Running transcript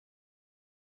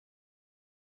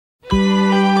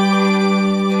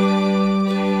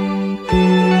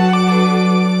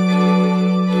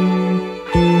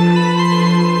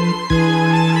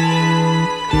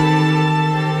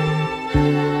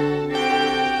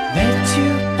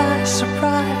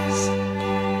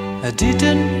I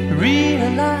didn't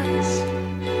realize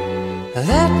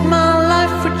that my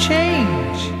life would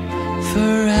change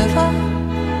forever.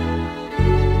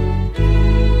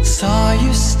 Saw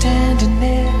you standing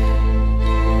there,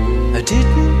 I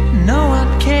didn't know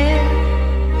I'd care.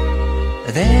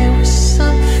 There was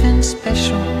something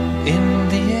special in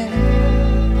the air.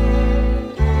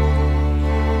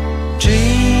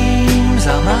 Dreams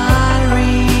are my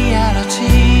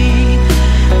reality,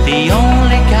 the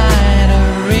only kind of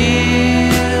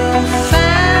real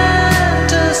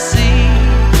fantasy.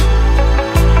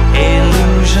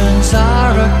 Illusions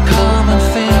are a common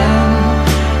thing.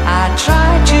 I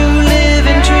try to live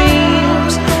in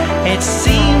dreams. It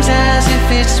seems as if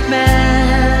it's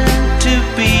meant to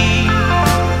be.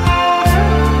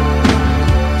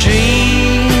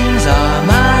 Dreams are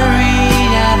my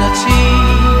reality,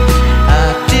 a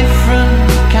different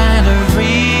kind of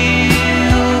reality.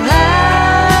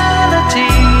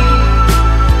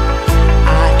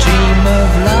 I dream of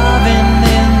loving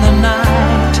in the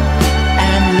night,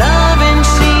 and loving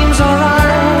seems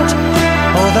alright,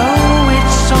 although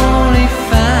it's only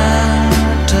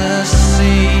fantasy.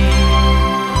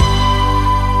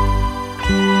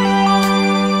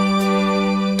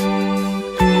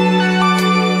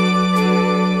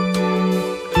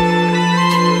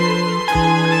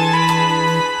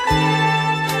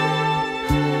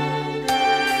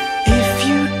 If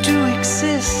you do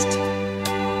exist,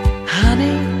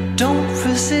 honey, don't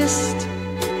resist.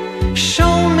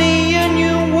 Show me a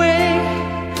new way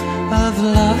of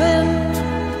loving.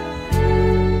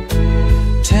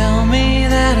 Tell me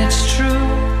that it's true.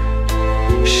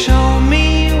 Show me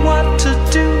what to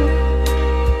do.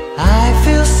 I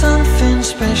feel something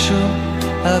special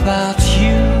about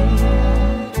you.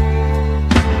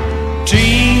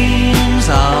 Dreams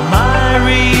are my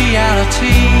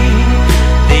reality,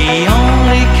 the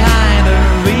only kind of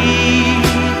reality.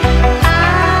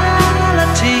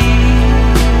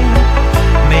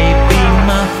 Maybe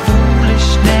my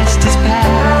foolishness is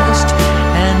past,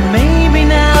 and maybe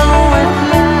now at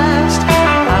last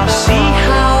I'll see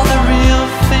how the real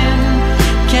thing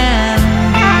can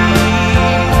be.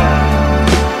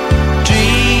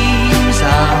 Dreams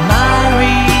are my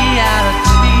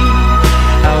reality,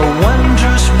 a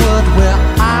wondrous world where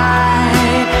I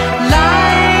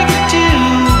like to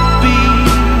be.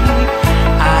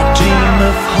 I dream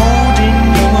of holding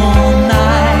you all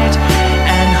night,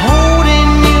 and holding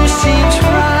you seems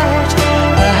right.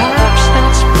 Perhaps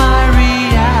that's my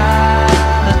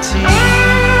reality.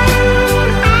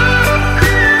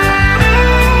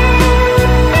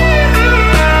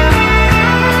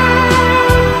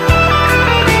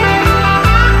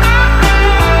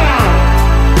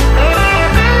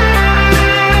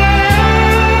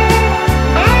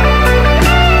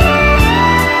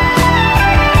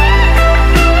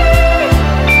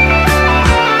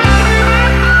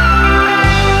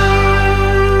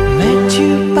 Met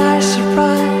you by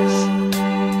surprise,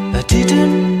 I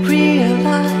didn't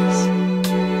realize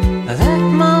that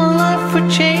my life would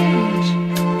change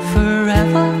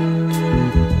forever.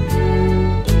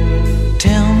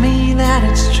 Tell me that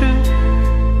it's true,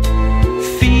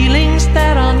 feelings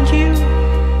that on you.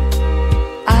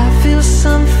 I feel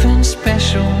something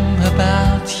special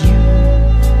about you.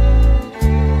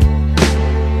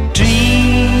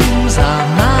 Dreams are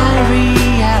my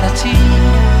reality,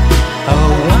 a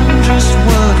wondrous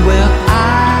world where I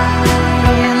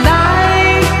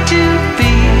like to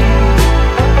be.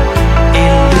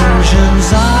 Illusions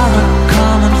are a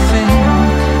common thing.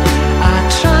 I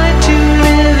try to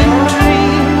live in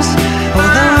dreams,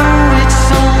 although it's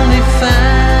only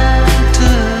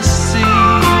fantasy.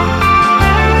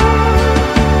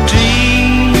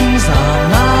 Dreams are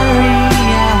my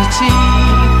reality.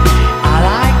 I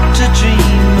like to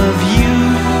dream of you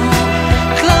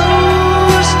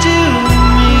close to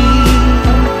me.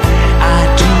 I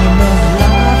dream of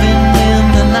loving in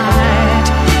the night,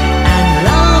 and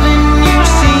loving you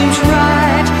seems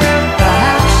right.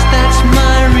 Perhaps that's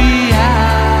my reality.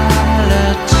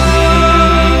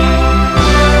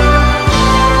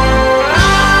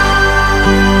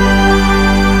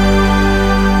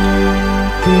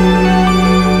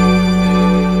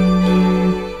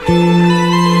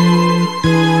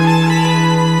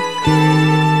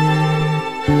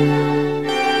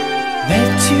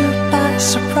 Met you by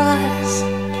surprise,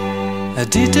 I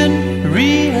didn't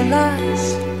realize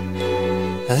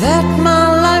that my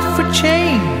life would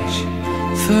change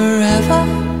forever.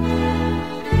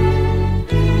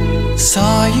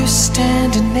 you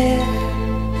standing there?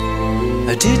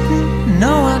 I didn't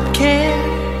know I'd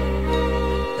care.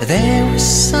 There was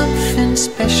something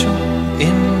special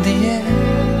in the air.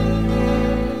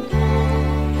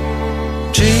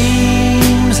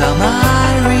 Dreams are my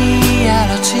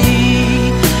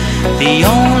reality, the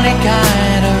only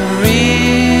kind of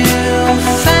real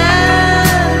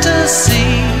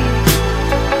fantasy.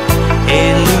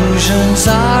 Illusions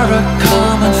are a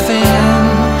common thing.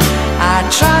 I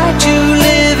try to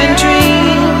live in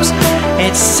dreams.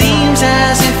 It seems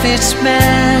as if it's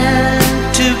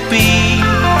meant to be.